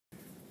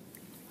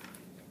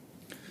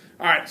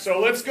All right, so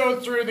let's go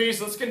through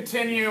these. Let's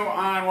continue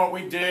on what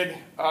we did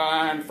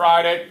on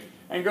Friday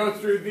and go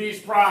through these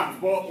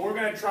problems. Well, we're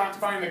going to try to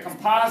find the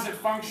composite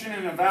function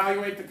and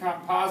evaluate the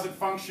composite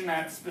function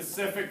at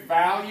specific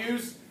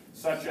values,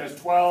 such as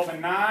 12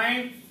 and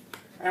 9.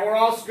 And we're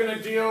also going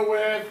to deal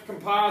with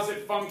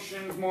composite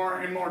functions in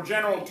more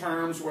general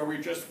terms, where we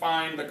just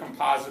find the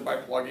composite by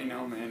plugging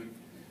them in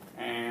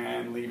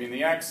and leaving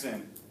the x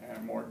in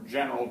more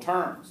general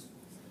terms.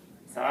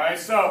 Okay,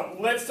 so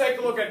let's take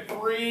a look at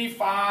 3,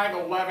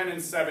 5, 11, and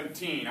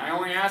 17. I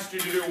only asked you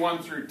to do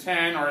 1 through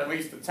 10, or at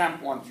least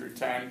attempt 1 through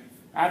 10.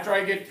 After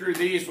I get through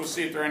these, we'll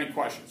see if there are any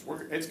questions.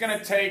 It's going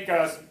to take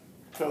us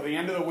till the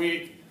end of the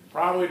week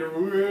probably to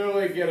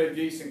really get a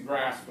decent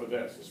grasp of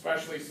this,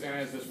 especially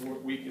since this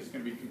week is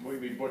going to be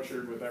completely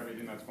butchered with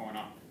everything that's going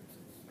on.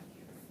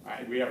 All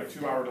right, we have a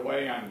 2-hour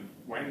delay on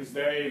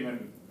Wednesday and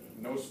then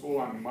no school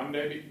on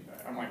Monday.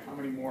 I'm like, how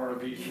many more of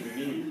these do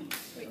we need?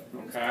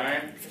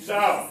 Okay,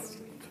 so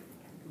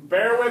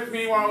bear with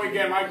me while we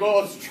get. My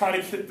goal is to try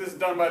to get this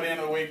done by the end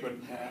of the week, but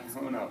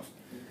who knows?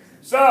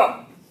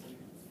 So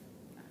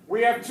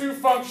we have two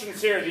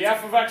functions here, the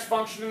f of x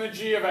function and the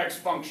g of x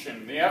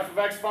function. The f of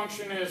x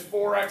function is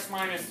 4x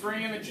minus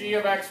 3, and the g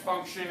of x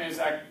function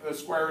is the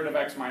square root of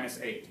x minus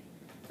 8.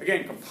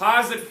 Again,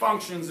 composite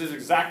functions is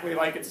exactly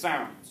like it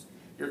sounds.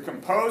 You're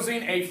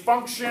composing a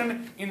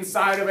function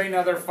inside of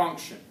another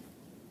function,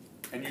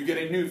 and you get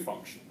a new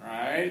function,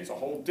 right? It's a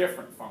whole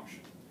different function.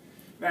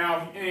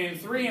 Now, in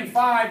 3 and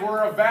 5,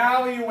 we're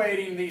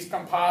evaluating these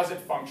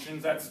composite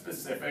functions at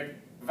specific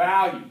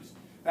values.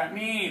 That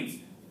means,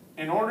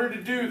 in order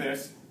to do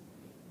this,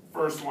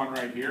 first one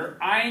right here,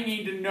 I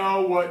need to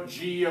know what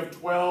g of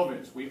 12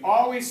 is. We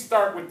always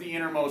start with the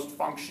innermost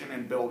function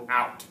and build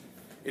out.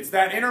 It's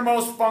that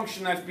innermost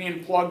function that's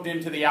being plugged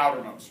into the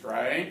outermost,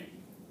 right?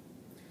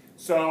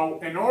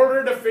 So, in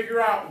order to figure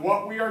out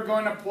what we are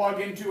going to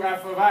plug into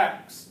f of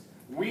x,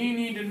 we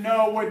need to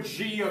know what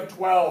g of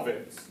 12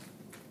 is.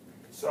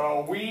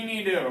 So we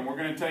need to, and we're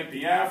going to take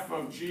the f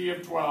of g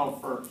of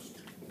 12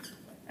 first.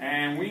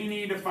 And we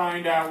need to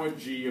find out what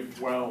g of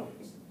 12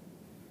 is.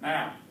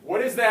 Now,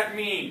 what does that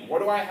mean? What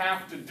do I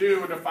have to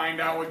do to find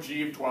out what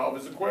g of 12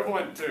 is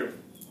equivalent to?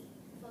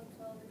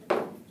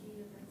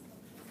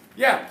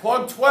 Yeah,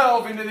 plug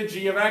 12 into the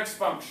g of x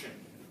function.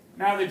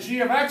 Now the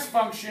g of x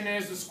function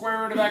is the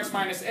square root of x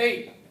minus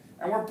 8.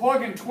 And we're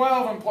plugging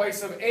 12 in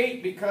place of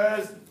 8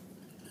 because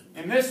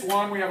in this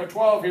one we have a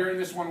 12 here, in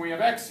this one we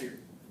have x here.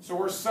 So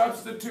we're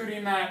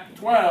substituting that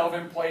 12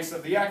 in place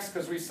of the x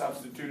because we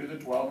substituted the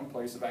 12 in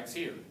place of x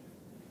here.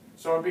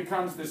 So it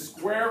becomes the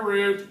square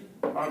root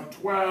of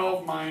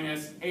 12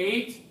 minus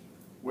 8,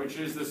 which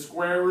is the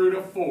square root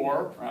of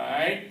 4,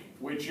 right?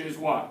 Which is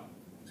what?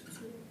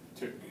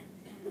 2.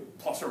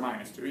 Plus or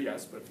minus 2,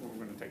 yes, but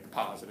we're going to take the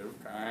positive,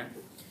 okay?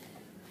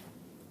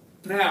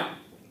 Now,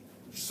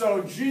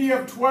 so g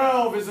of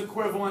 12 is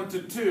equivalent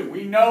to 2.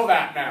 We know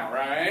that now,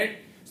 right?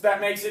 So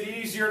that makes it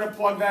easier to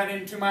plug that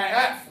into my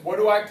f. What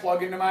do I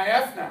plug into my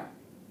f now?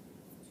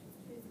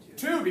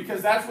 2,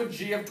 because that's what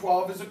g of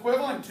 12 is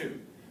equivalent to.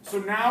 So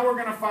now we're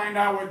going to find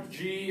out what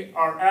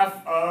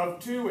f of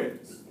 2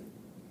 is,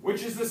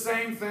 which is the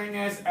same thing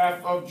as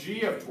f of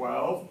g of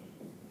 12,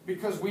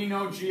 because we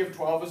know g of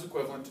 12 is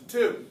equivalent to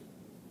 2.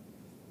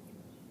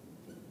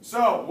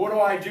 So what do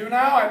I do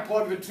now? I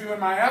plug the 2 in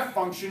my f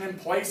function in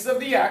place of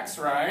the x,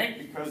 right?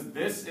 Because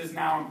this is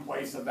now in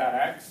place of that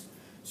x.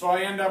 So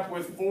I end up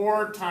with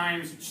 4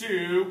 times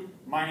 2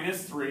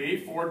 minus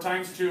 3. 4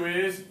 times 2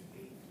 is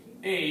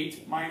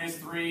 8, minus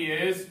 3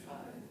 is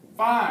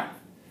 5.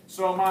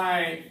 So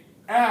my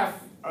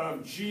f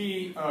of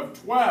g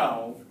of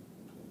 12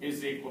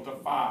 is equal to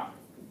 5.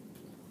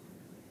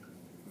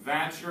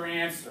 That's your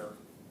answer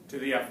to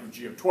the f of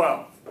g of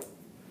 12.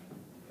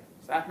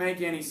 Does that make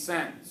any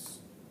sense?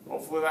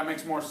 Hopefully that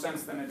makes more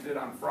sense than it did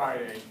on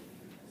Friday,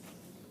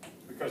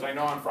 because I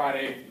know on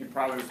Friday it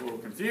probably was a little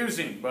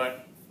confusing,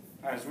 but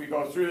as we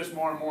go through this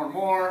more and more and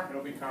more,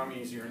 it'll become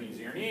easier and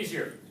easier and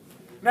easier.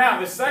 Now,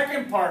 the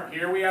second part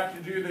here, we have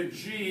to do the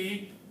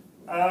g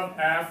of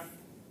f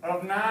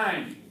of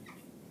 9.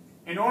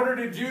 In order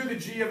to do the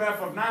g of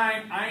f of 9,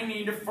 I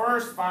need to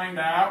first find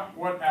out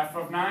what f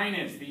of 9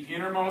 is, the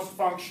innermost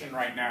function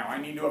right now. I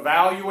need to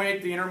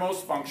evaluate the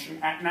innermost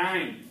function at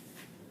 9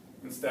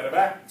 instead of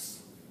x.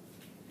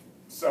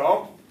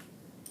 So,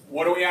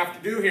 what do we have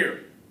to do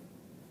here?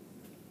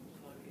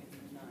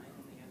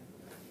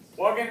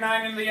 Plug in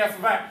 9 into the f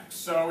of x.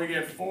 So we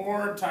get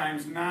 4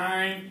 times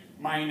 9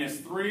 minus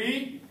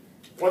 3.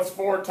 What's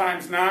 4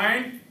 times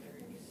 9?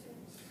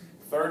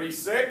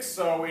 36.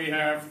 So we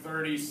have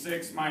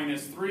 36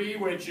 minus 3,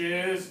 which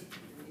is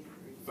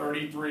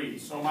 33.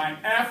 So my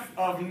f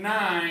of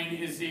 9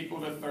 is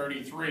equal to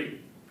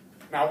 33.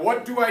 Now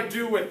what do I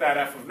do with that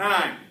f of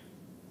 9?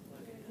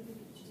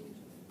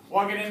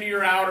 Plug it into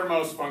your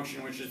outermost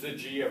function, which is the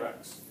g of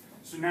x.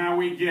 So now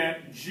we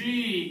get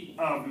g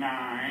of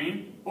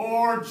 9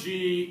 or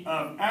g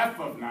of f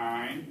of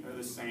 9. They're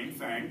the same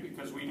thing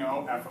because we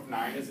know f of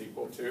 9 is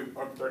equal to,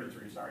 or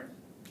 33, sorry,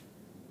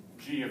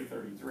 g of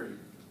 33.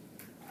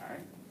 All right.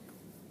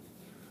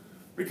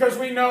 Because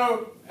we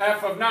know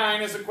f of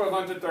 9 is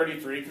equivalent to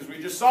 33 because we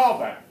just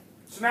solved that.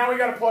 So now we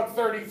got to plug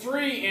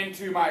 33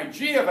 into my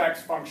g of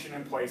x function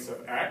in place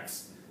of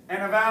x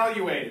and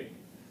evaluate it.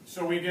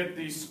 So we get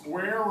the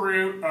square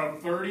root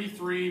of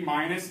 33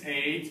 minus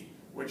 8,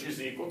 which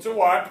is equal to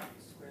what?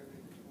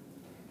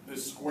 The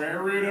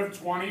square root of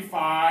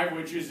 25,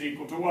 which is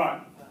equal to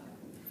what?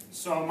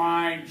 So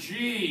my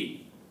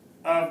g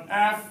of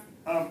f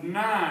of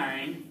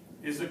 9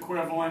 is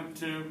equivalent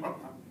to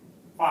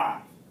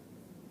 5.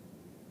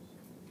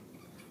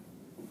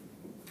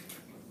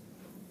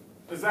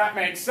 Does that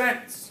make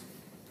sense?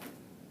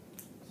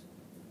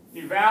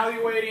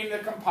 Evaluating the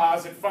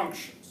composite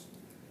functions.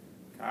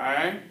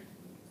 Okay?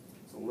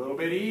 It's a little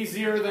bit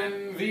easier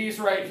than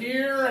these right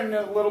here and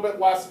a little bit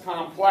less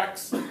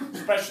complex,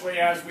 especially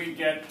as we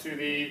get to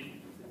the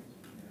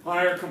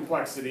higher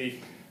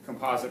complexity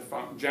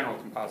general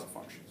composite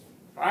functions.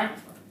 Okay?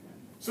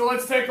 So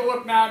let's take a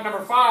look now at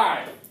number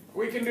 5.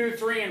 We can do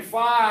 3 and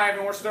 5,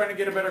 and we're starting to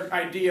get a better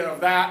idea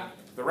of that.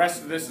 The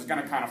rest of this is going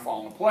to kind of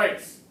fall into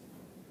place.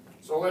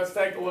 So let's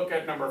take a look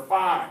at number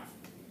 5.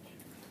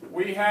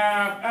 We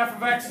have f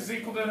of x is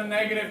equal to the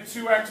negative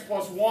 2x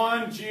plus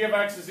 1. G of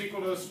x is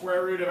equal to the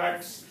square root of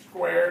x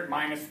squared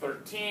minus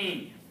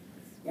 13.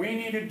 We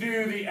need to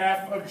do the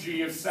f of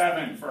g of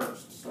 7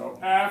 first. So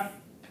f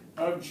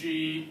of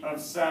g of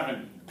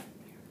 7.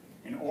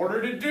 In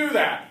order to do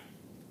that,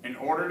 in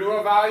order to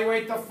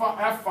evaluate the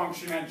f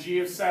function at g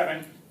of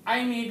 7,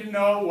 I need to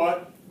know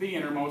what the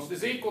innermost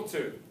is equal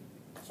to.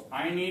 So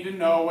I need to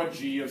know what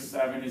g of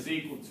 7 is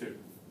equal to.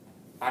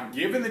 I'm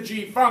given the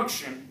g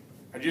function,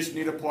 I just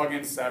need to plug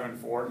in 7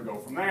 for it and go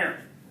from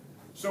there.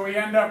 So we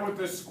end up with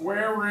the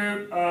square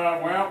root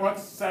of, well,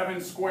 what's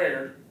 7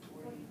 squared?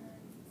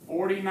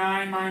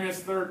 49 minus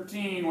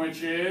 13,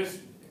 which is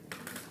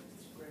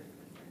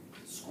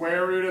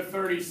square root of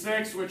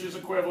 36, which is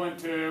equivalent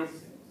to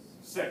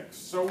 6.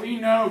 So we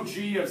know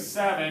g of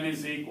 7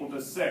 is equal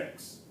to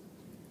 6,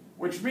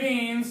 which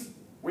means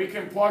we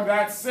can plug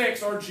that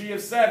 6, or g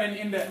of 7,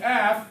 into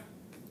f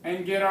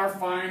and get our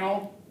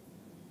final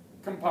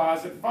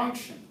composite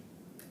function.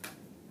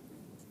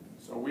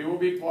 So we will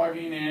be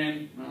plugging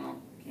in, no,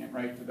 can't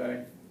write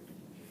today,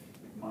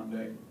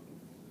 Monday.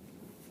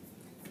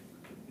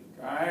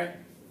 Okay,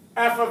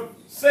 f of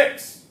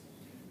 6.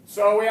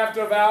 So we have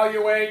to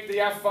evaluate the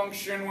f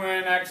function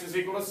when x is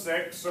equal to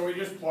 6. So we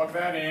just plug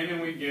that in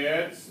and we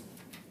get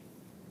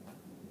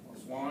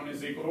plus 1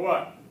 is equal to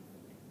what?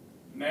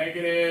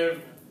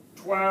 Negative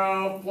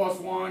 12 plus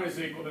 1 is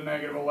equal to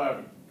negative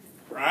 11.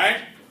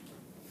 Right?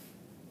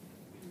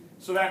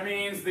 So that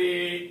means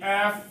the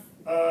f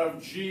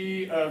of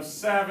g of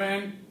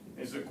 7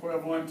 is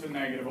equivalent to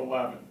negative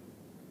 11.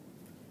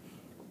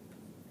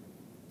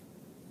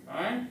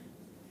 Okay?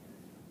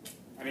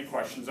 Any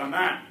questions on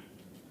that?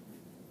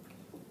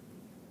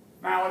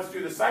 Now let's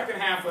do the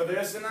second half of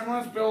this, and then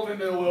let's build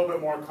into a little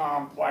bit more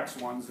complex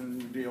ones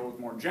and deal with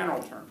more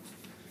general terms.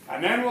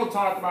 And then we'll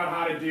talk about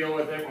how to deal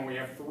with it when we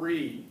have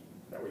 3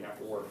 that we have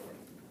to work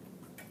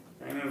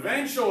with. And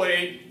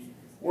eventually,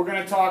 we're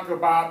going to talk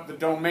about the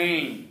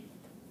domain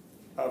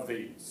of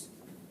these.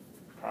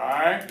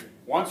 Alright?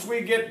 Once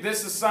we get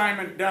this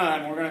assignment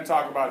done, we're going to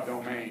talk about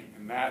domain.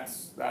 And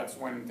that's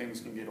when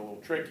things can get a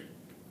little tricky.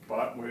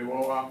 But we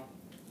will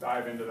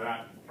dive into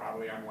that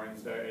probably on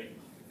Wednesday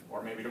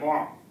or maybe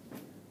tomorrow.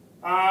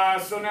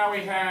 So now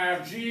we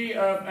have g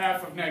of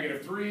f of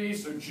negative 3.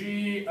 So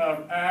g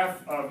of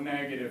f of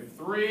negative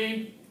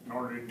 3. In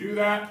order to do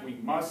that, we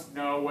must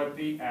know what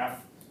the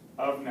f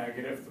of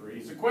negative 3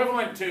 is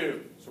equivalent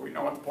to. So we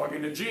know what to plug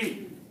into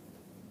g.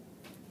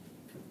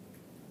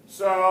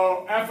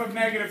 So f of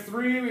negative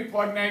 3, we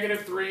plug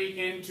negative 3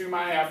 into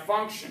my f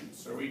function.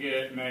 So we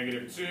get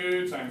negative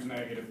 2 times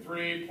negative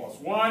 3 plus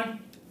 1.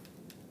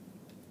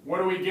 What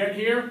do we get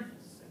here?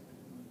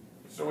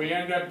 So we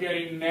end up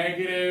getting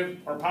negative,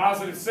 or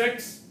positive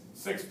 6.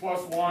 6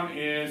 plus 1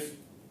 is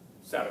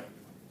 7.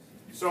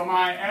 So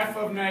my f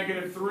of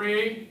negative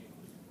 3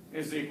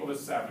 is equal to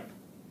 7.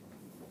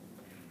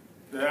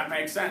 Does that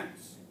make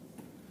sense?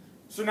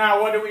 So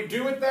now what do we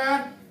do with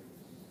that?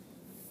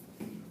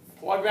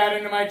 Plug that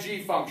into my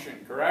g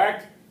function,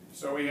 correct?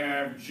 So we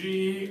have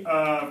g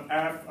of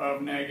f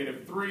of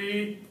negative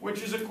 3,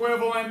 which is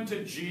equivalent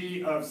to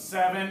g of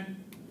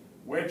 7,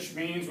 which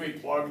means we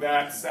plug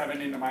that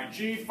 7 into my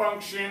g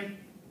function.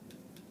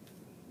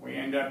 We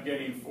end up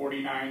getting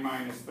 49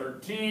 minus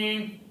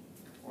 13,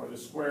 or the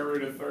square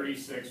root of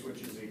 36,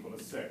 which is equal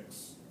to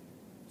 6.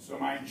 So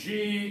my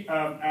g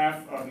of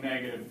f of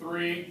negative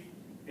 3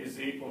 is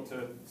equal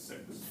to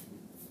 6.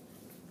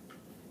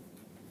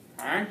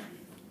 All right?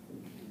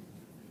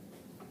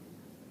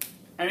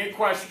 Any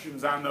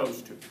questions on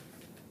those two? Do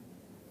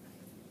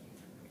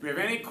we have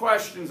any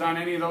questions on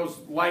any of those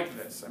like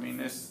this? I mean,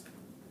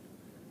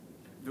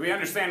 do we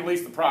understand at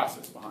least the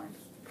process behind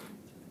it?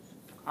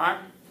 All right?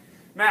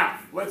 Now,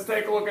 let's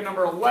take a look at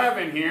number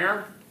 11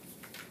 here.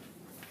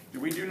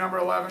 Did we do number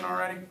 11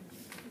 already?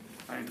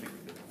 I didn't think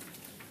we did.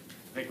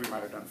 I think we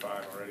might have done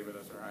 5 already, but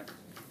that's all right.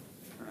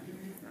 All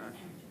right.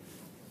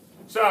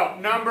 So,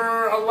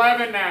 number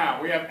 11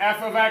 now. We have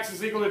f of x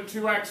is equal to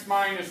 2x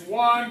minus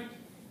 1.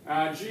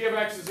 G of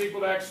x is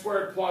equal to x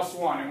squared plus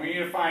 1. And we need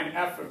to find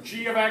f of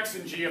g of x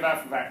and g of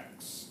f of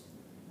x.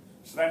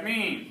 So that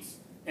means,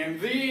 in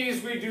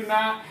these we do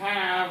not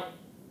have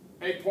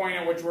a point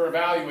at which we're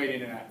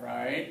evaluating it at,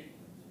 right?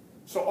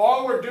 So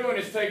all we're doing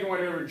is taking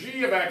whatever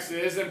g of x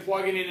is and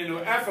plugging it into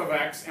f of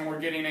x, and we're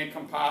getting a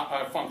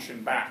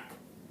function back.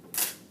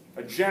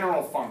 A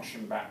general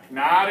function back.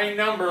 Not a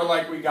number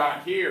like we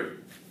got here.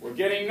 We're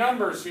getting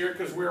numbers here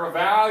because we're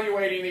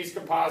evaluating these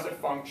composite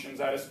functions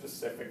at a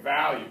specific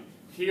value.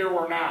 Here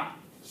we're not.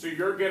 So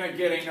you're going to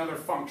get another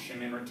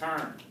function in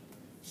return.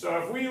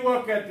 So if we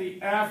look at the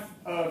f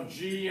of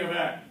g of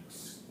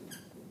x,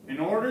 in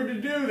order to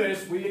do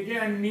this, we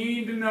again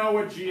need to know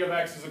what g of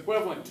x is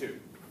equivalent to.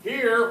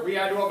 Here, we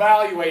had to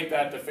evaluate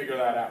that to figure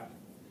that out.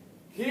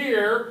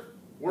 Here,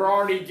 we're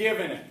already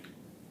given it.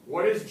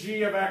 What is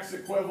g of x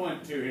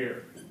equivalent to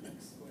here?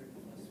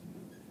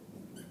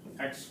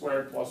 X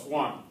squared plus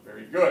 1.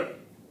 Very good.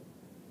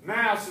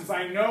 Now, since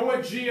I know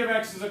what g of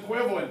x is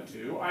equivalent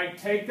to, I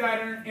take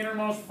that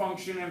innermost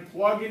function and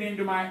plug it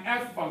into my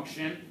f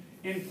function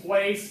in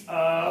place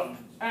of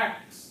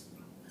x.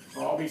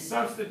 So I'll be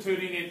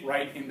substituting it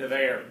right into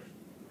there.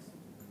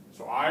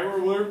 So I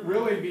will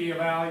really be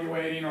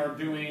evaluating or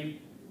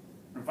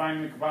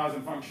finding the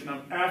composite function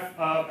of f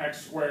of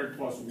x squared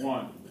plus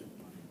 1,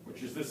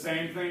 which is the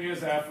same thing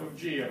as f of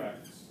g of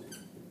x,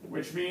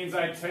 which means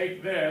I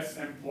take this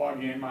and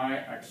plug in my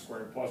x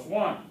squared plus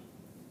 1.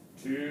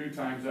 2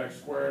 times x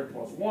squared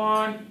plus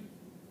 1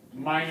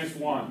 minus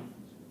 1.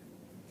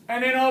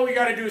 And then all we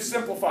got to do is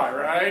simplify,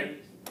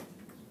 right?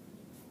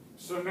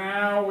 So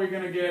now we're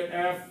going to get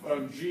f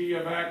of g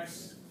of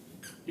x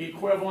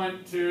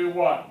equivalent to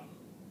what?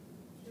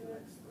 2x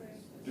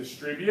squared.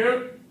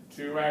 Distribute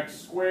 2x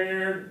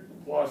squared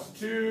plus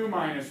 2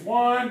 minus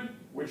 1,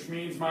 which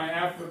means my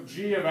f of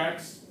g of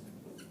x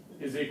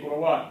is equal to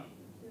what?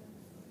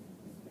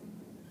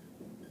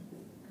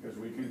 Because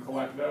we can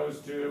collect those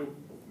two.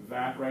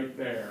 That right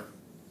there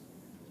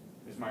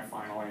is my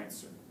final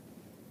answer.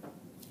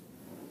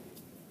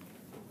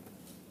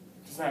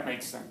 Does that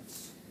make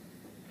sense?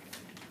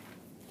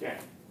 Okay.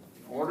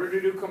 In order to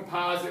do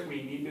composite,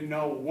 we need to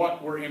know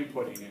what we're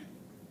inputting in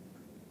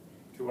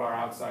to our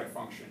outside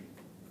function.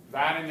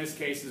 That, in this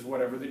case, is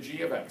whatever the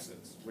g of x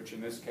is, which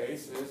in this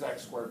case is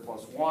x squared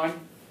plus 1.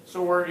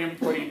 So we're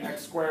inputting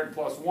x squared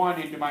plus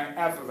 1 into my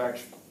f of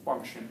x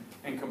function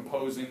and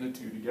composing the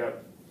two together.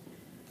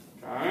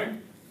 Okay?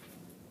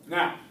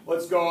 Now,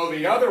 let's go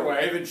the other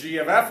way, the g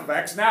of f of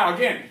x. Now,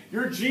 again,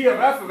 your g of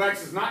f of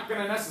x is not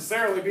going to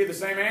necessarily be the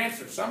same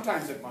answer.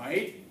 Sometimes it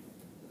might,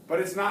 but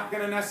it's not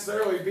going to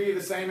necessarily be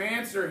the same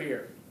answer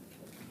here.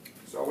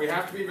 So we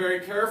have to be very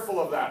careful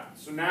of that.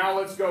 So now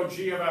let's go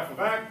g of f of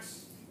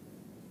x.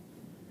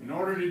 In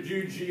order to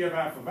do g of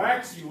f of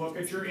x, you look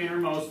at your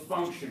innermost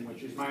function,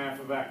 which is my f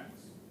of x.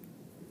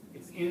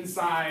 It's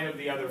inside of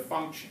the other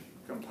function,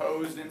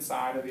 composed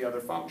inside of the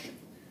other function.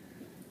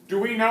 Do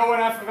we know what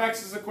f of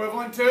x is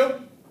equivalent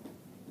to?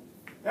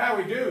 Yeah,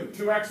 we do.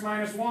 2x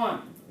minus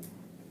 1.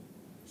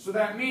 So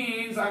that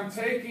means I'm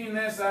taking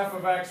this f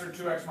of x, or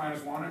 2x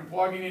minus 1, and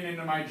plugging it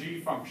into my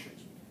g function.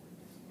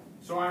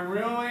 So I'm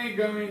really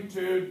going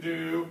to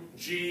do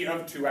g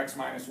of 2x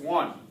minus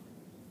 1.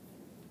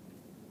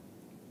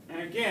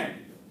 And again,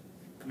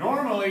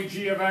 normally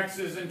g of x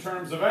is in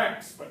terms of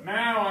x, but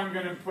now I'm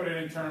going to put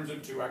it in terms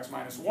of 2x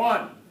minus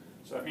 1.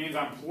 So that means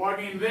I'm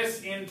plugging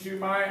this into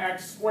my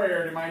x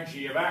squared and my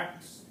g of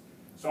x.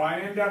 So I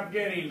end up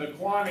getting the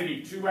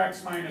quantity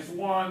 2x minus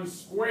 1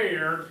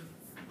 squared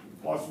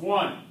plus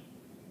 1.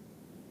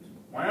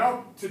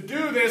 Well, to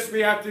do this,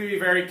 we have to be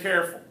very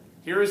careful.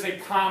 Here is a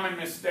common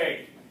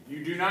mistake.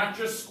 You do not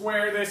just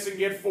square this and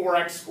get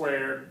 4x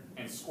squared,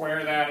 and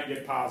square that and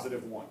get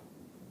positive 1.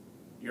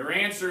 Your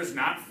answer is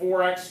not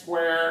 4x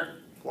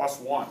squared plus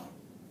 1.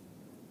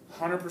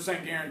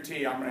 100%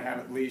 guarantee I'm going to have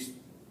at least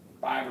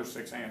 5 or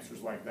 6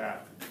 answers like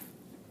that,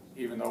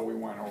 even though we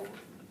went over.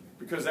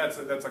 Because that's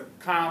a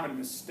common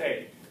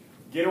mistake.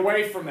 Get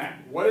away from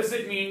that. What does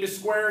it mean to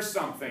square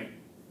something?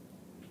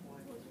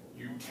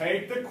 You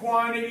take the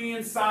quantity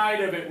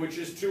inside of it, which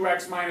is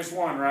 2x minus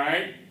 1,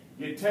 right?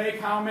 You take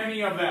how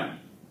many of them?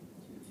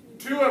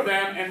 2 of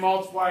them, and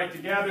multiply it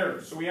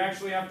together. So we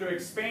actually have to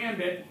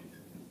expand it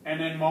and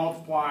then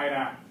multiply it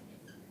out.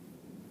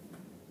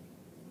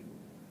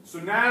 So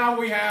now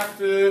we have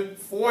to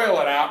FOIL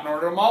it out in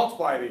order to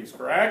multiply these,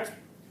 correct?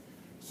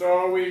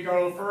 So we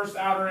go first,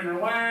 outer, inner,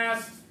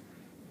 last.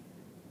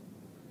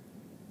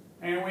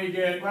 And we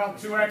get, well,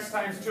 2x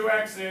times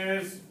 2x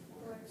is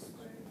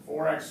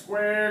 4x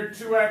squared.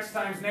 2x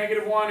times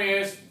negative 1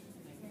 is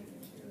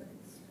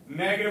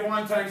negative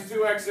 1 times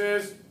 2x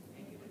is,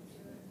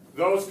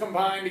 those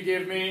combine to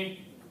give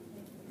me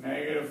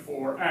negative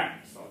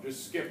 4x. So I'll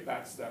just skip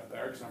that step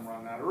there because I'm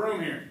running out of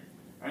room here.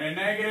 And then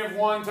negative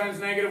 1 times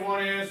negative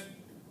 1 is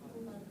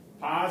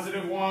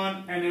positive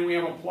 1, and then we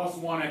have a plus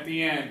 1 at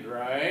the end,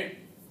 right?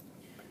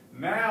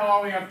 Now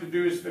all we have to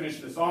do is finish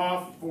this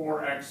off.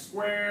 4x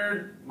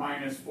squared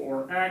minus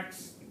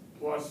 4x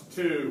plus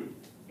 2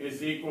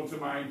 is equal to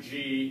my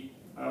g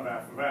of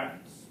f of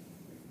x.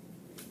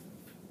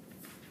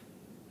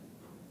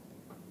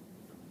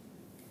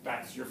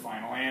 That's your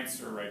final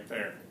answer right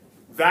there.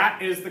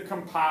 That is the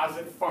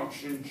composite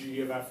function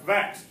g of f of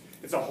x.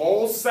 It's a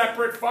whole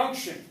separate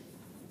function,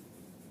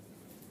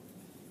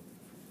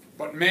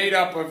 but made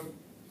up of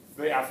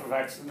the f of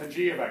x and the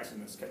g of x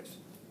in this case.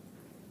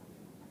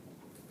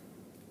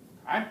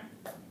 Alright?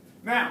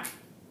 Now,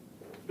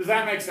 does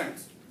that make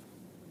sense?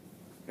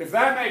 If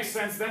that makes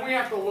sense, then we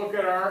have to look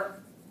at our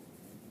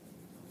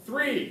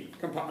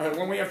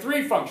when we have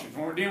three functions,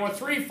 when we're dealing with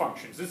three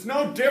functions. It's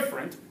no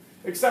different,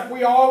 except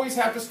we always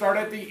have to start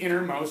at the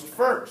innermost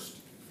first.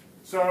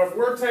 So if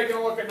we're taking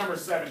a look at number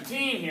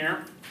 17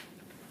 here,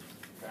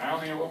 okay, I'll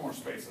need a little more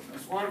space on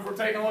this one. If we're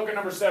taking a look at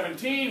number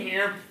 17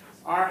 here,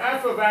 our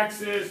f of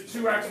x is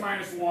 2x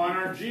minus 1,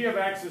 our g of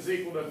x is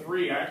equal to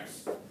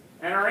 3x,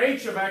 and our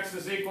h of x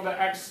is equal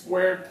to x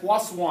squared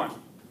plus 1.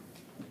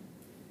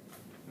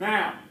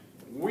 Now,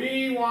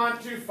 we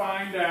want to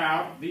find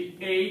out the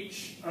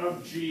h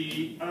of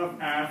g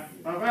of f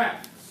of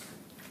x.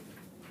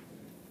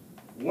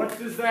 What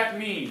does that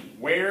mean?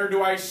 Where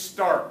do I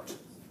start?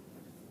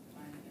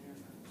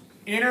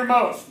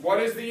 Innermost. What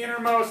is the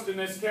innermost in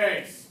this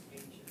case?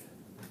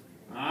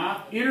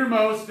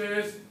 Innermost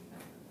is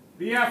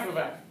the f of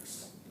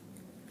x.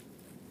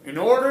 In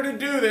order to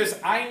do this,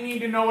 I need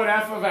to know what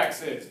f of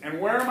x is.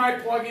 And where am I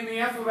plugging the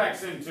f of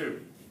x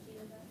into?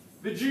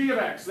 The g of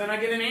x. Then I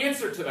get an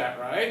answer to that,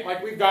 right?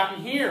 Like we've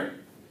gotten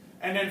here.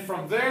 And then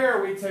from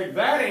there, we take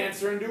that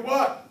answer and do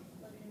what?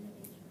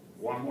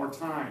 One more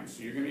time.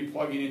 So you're going to be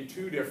plugging in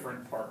two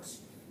different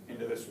parts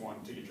into this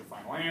one to get your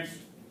final answer.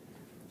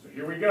 So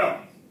here we go.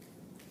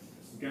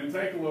 This is going to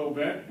take a little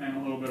bit and a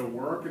little bit of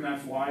work, and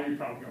that's why you're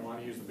probably going to want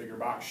to use the bigger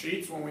box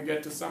sheets when we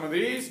get to some of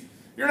these.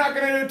 You're not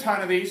going to do a ton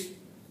of these,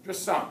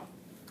 just some.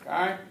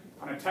 Okay?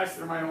 On a test,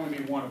 there might only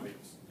be one of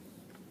these.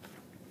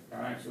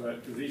 Okay? So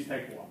that, because these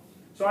take a while.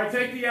 So I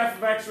take the f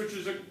of x, which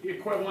is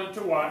equivalent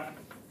to what?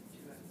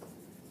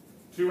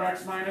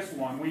 2x minus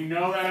 1. We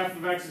know that f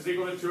of x is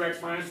equal to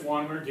 2x minus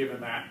 1. We're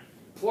given that.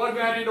 Plug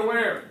that into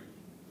where?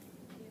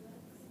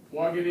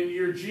 Plug it into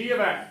your g of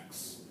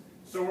x.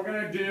 So we're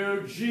going to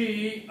do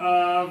g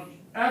of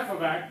f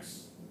of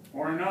x,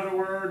 or in other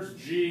words,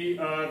 g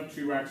of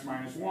 2x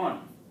minus 1.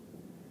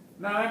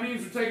 Now that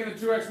means we're taking the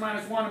 2x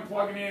minus 1 and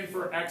plugging it in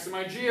for x of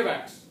my g of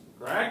x,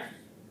 correct?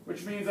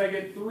 Which means I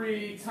get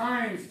 3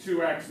 times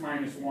 2x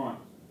minus 1.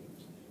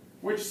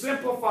 Which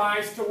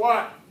simplifies to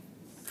what?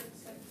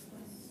 6x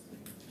minus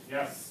 3.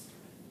 Yes.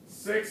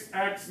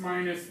 6x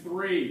minus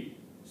 3.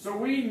 So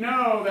we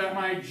know that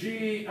my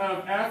g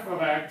of f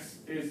of x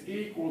is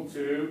equal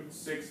to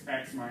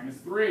 6x minus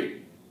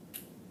 3.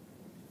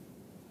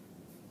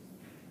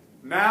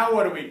 Now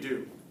what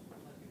do?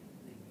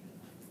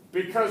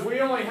 Because we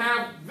only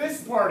have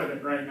this part of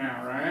it right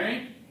now,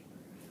 right?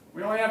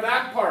 We only have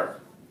that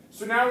part.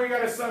 So now we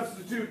got to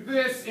substitute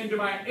this into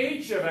my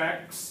h of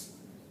x,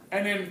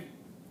 and then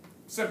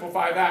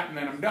simplify that, and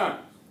then I'm done.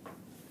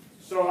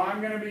 So I'm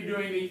going to be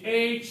doing the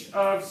h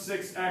of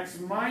 6x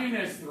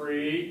minus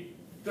 3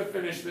 to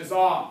finish this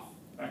off.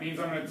 That means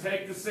I'm going to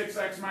take the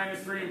 6x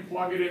minus 3 and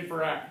plug it in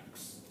for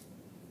x,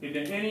 into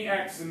any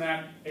x in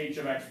that h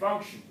of x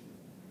function.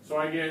 So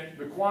I get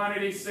the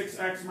quantity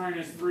 6x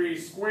minus 3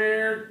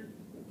 squared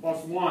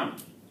plus 1.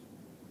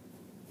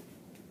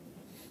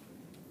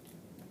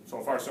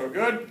 So far, so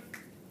good.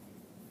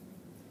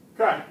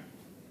 Okay.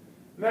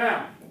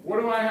 Now, what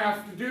do I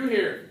have to do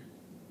here?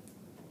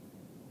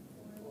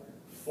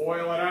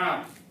 Foil it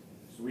out.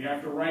 So we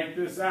have to write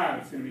this out.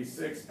 It's going to be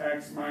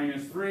 6x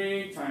minus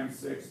 3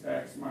 times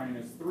 6x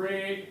minus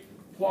 3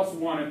 plus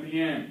 1 at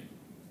the end.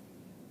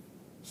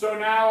 So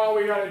now all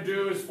we got to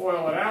do is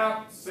foil it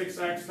out.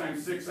 6x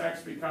times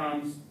 6x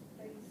becomes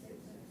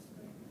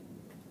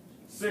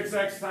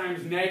 6x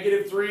times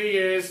negative 3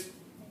 is,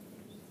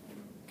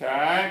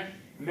 okay,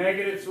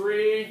 negative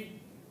 3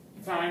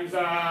 times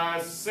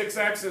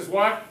 6x is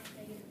what?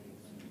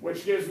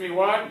 Which gives me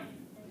what?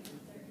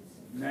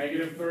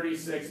 Negative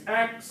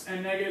 36x,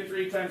 and negative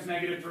 3 times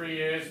negative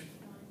 3 is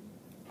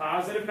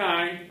positive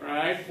 9,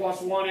 right?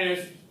 Plus 1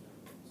 is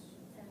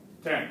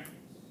 10.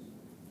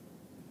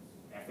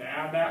 Have to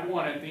add that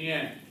 1 at the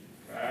end.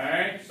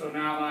 Okay? So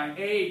now my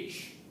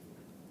h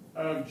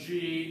of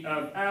g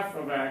of f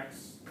of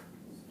x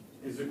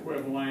is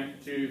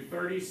equivalent to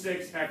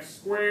 36x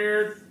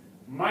squared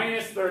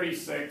minus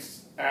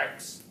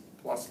 36x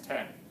plus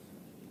 10.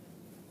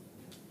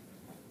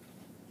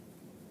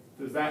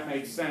 Does that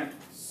make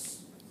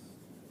sense?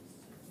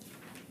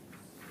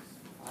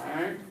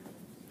 Alright.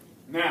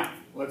 Now,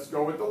 let's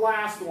go with the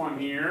last one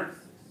here,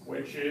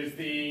 which is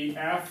the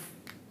f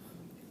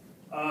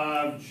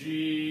of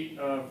g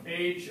of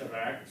h of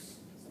x.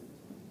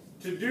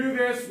 To do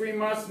this, we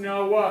must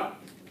know what?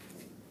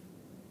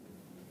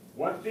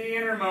 What the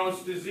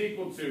innermost is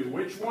equal to.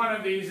 Which one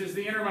of these is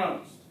the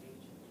innermost?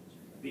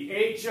 The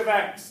h of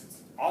x.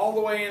 It's all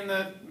the way in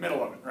the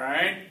middle of it,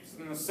 right? It's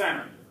in the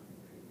center.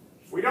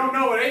 If we don't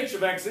know what h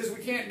of x is,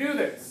 we can't do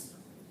this.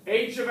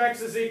 H of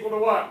x is equal to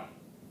what?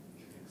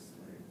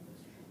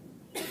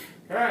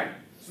 Okay,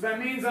 so that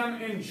means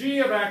in g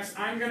of x,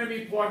 I'm going to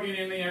be plugging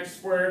in the x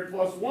squared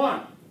plus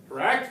 1,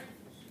 correct?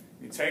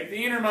 You take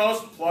the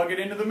innermost, plug it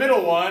into the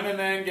middle one, and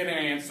then get an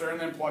answer,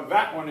 and then plug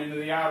that one into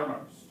the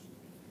outermost.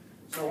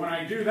 So when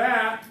I do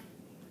that,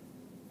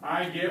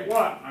 I get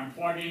what? I'm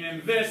plugging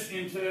in this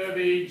into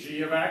the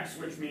g of x,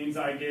 which means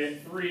I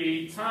get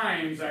 3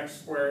 times x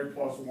squared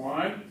plus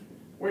 1,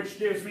 which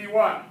gives me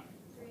what?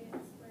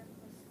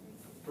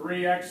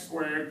 3x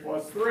squared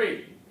plus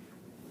 3.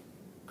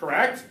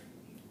 Correct?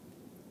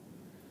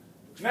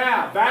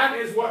 Now, that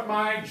is what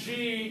my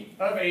g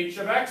of h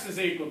of x is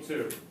equal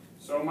to.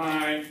 So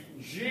my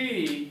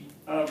g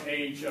of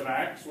h of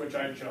x, which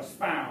I just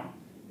found,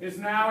 is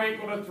now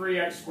equal to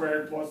 3x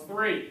squared plus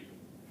 3.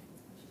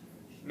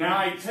 Now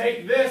I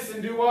take this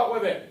and do what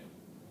with it?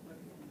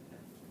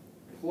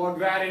 Plug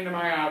that into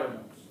my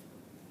outermost.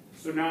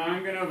 So now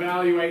I'm going to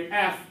evaluate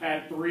f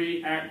at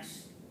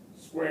 3x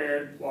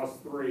squared plus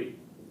 3.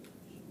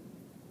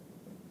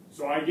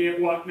 So I get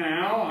what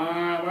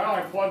now? Well,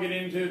 I plug it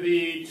into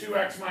the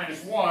 2x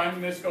minus 1.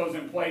 This goes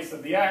in place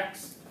of the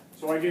x.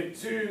 So I get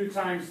 2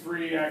 times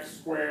 3x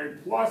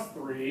squared plus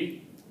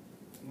 3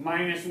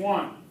 minus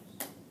 1.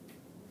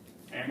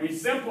 And we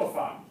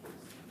simplify.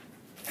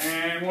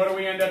 And what do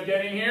we end up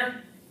getting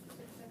here?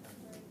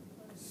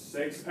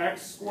 6x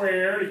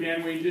squared.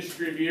 Again, we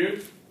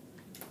distribute.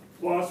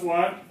 Plus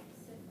what?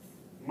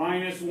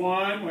 Minus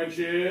 1, which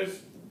is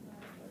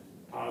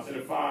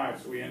positive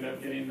 5. So we end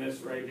up getting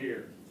this right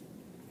here.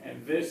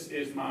 And this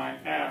is my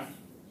f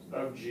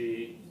of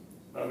g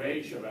of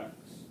h of x.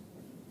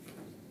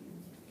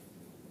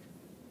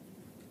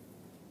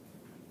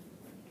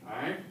 All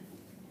right?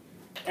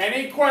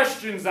 Any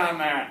questions on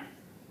that?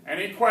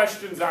 Any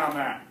questions on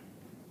that?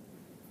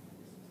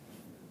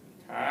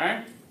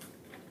 Okay.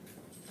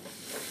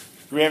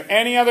 Do we have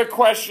any other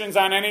questions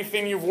on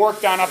anything you've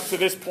worked on up to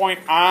this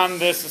point on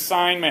this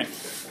assignment?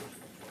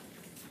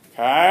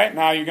 Okay.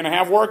 Now you're going to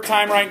have work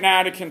time right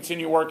now to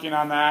continue working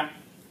on that.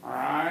 All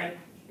right.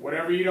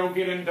 Whatever you don't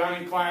get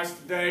done in class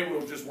today,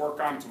 we'll just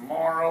work on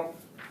tomorrow,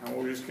 and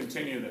we'll just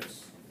continue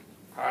this.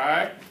 All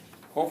right.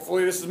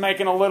 Hopefully this is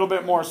making a little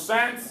bit more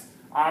sense.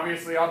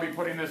 Obviously, I'll be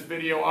putting this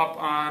video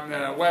up on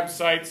the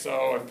website,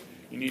 so if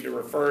you need to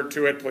refer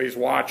to it, please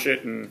watch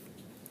it, and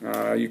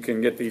you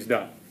can get these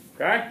done.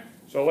 Okay?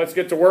 So let's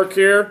get to work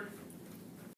here.